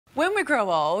When we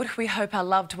grow old, we hope our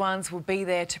loved ones will be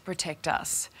there to protect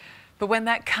us. But when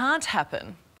that can't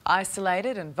happen,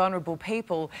 isolated and vulnerable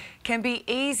people can be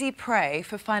easy prey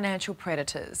for financial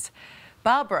predators.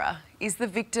 Barbara is the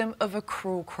victim of a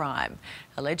cruel crime,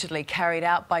 allegedly carried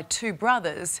out by two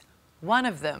brothers, one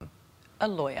of them a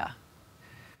lawyer.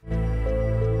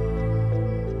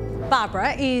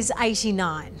 Barbara is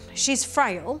 89. She's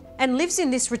frail and lives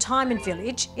in this retirement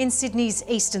village in Sydney's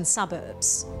eastern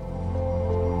suburbs.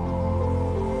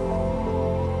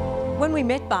 When we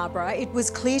met Barbara, it was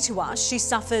clear to us she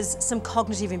suffers some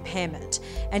cognitive impairment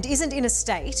and isn't in a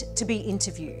state to be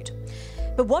interviewed.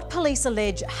 But what police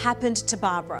allege happened to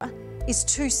Barbara is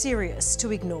too serious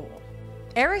to ignore.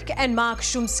 Eric and Mark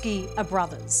Shumsky are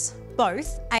brothers,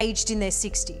 both aged in their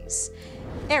 60s.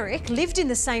 Eric lived in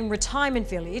the same retirement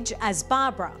village as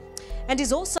Barbara and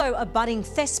is also a budding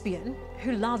thespian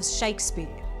who loves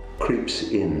Shakespeare. Creeps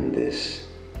in this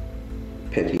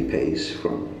petty pace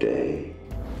from day.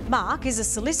 Mark is a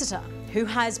solicitor who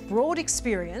has broad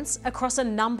experience across a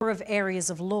number of areas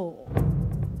of law.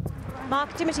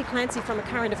 Mark, Dimity Clancy from A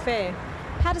Current Affair.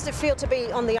 How does it feel to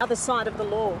be on the other side of the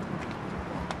law?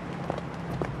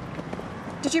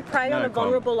 Did you prey on a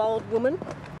vulnerable old woman?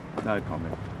 No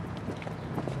comment.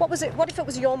 What was it? What if it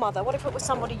was your mother? What if it was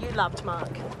somebody you loved,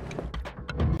 Mark?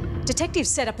 Detectives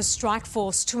set up a strike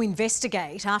force to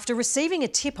investigate after receiving a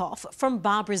tip-off from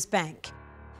Barbara's bank.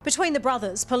 Between the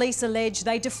brothers, police allege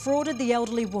they defrauded the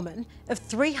elderly woman of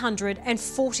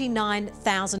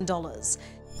 $349,000.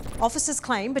 Officers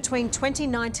claim between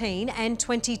 2019 and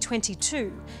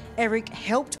 2022, Eric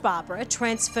helped Barbara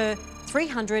transfer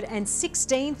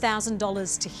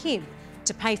 $316,000 to him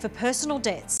to pay for personal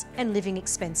debts and living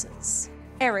expenses.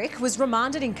 Eric was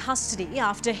remanded in custody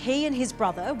after he and his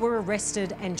brother were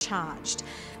arrested and charged.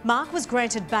 Mark was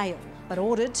granted bail, but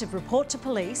ordered to report to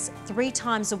police 3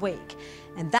 times a week.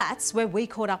 And that's where we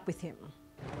caught up with him.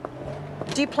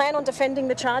 Do you plan on defending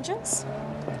the charges?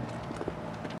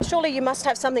 Surely you must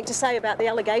have something to say about the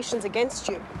allegations against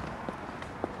you.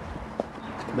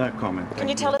 No comment. Can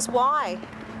you tell us why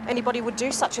anybody would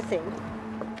do such a thing?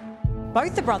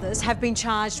 Both the brothers have been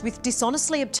charged with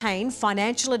dishonestly obtained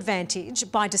financial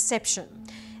advantage by deception.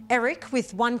 Eric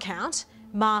with 1 count,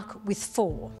 Mark with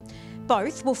 4.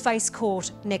 Both will face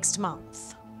court next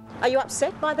month. Are you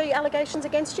upset by the allegations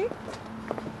against you?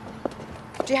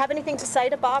 Do you have anything to say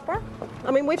to Barbara?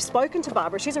 I mean, we've spoken to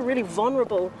Barbara. She's a really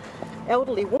vulnerable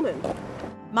elderly woman.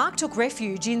 Mark took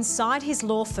refuge inside his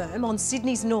law firm on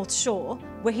Sydney's North Shore,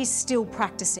 where he's still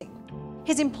practicing.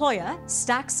 His employer,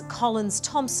 Stacks Collins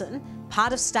Thompson,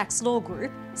 part of Stacks Law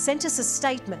Group, sent us a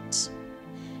statement.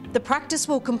 The practice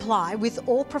will comply with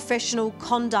all professional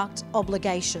conduct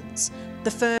obligations.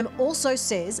 The firm also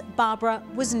says Barbara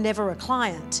was never a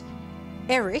client.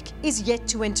 Eric is yet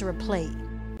to enter a plea.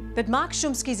 But Mark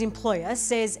Shumsky's employer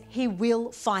says he will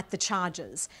fight the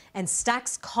charges, and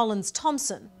Stacks Collins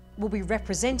Thompson will be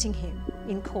representing him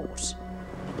in court.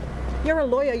 You're a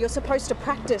lawyer, you're supposed to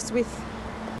practice with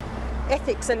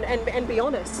ethics and be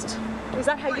honest. Is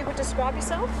that how you would describe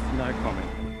yourself? No comment.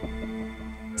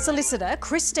 Solicitor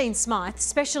Christine Smythe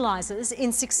specialises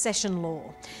in succession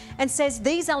law and says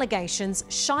these allegations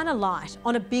shine a light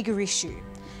on a bigger issue,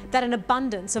 that an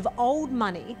abundance of old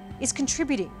money is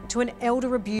contributing to an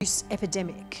elder abuse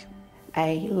epidemic.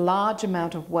 A large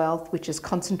amount of wealth which is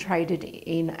concentrated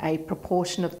in a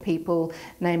proportion of people,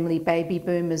 namely baby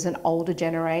boomers and older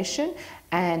generation,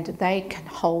 and they can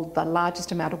hold the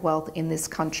largest amount of wealth in this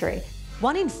country.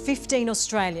 1 in 15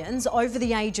 Australians over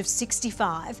the age of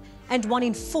 65 and 1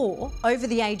 in 4 over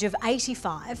the age of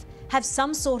 85 have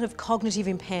some sort of cognitive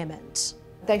impairment.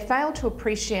 They fail to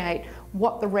appreciate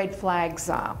what the red flags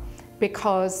are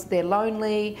because they're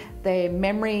lonely, their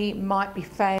memory might be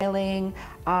failing,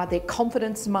 their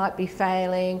confidence might be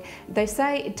failing. They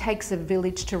say it takes a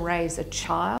village to raise a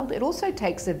child. It also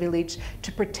takes a village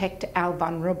to protect our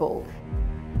vulnerable.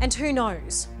 And who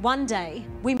knows, one day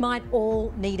we might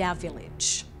all need our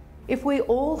village. If we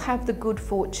all have the good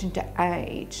fortune to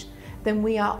age, then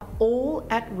we are all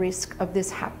at risk of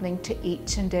this happening to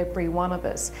each and every one of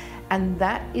us. And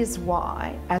that is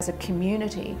why, as a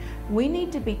community, we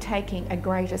need to be taking a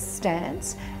greater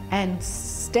stance and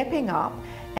stepping up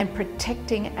and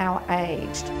protecting our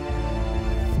aged.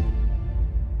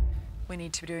 We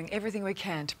need to be doing everything we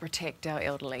can to protect our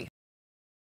elderly.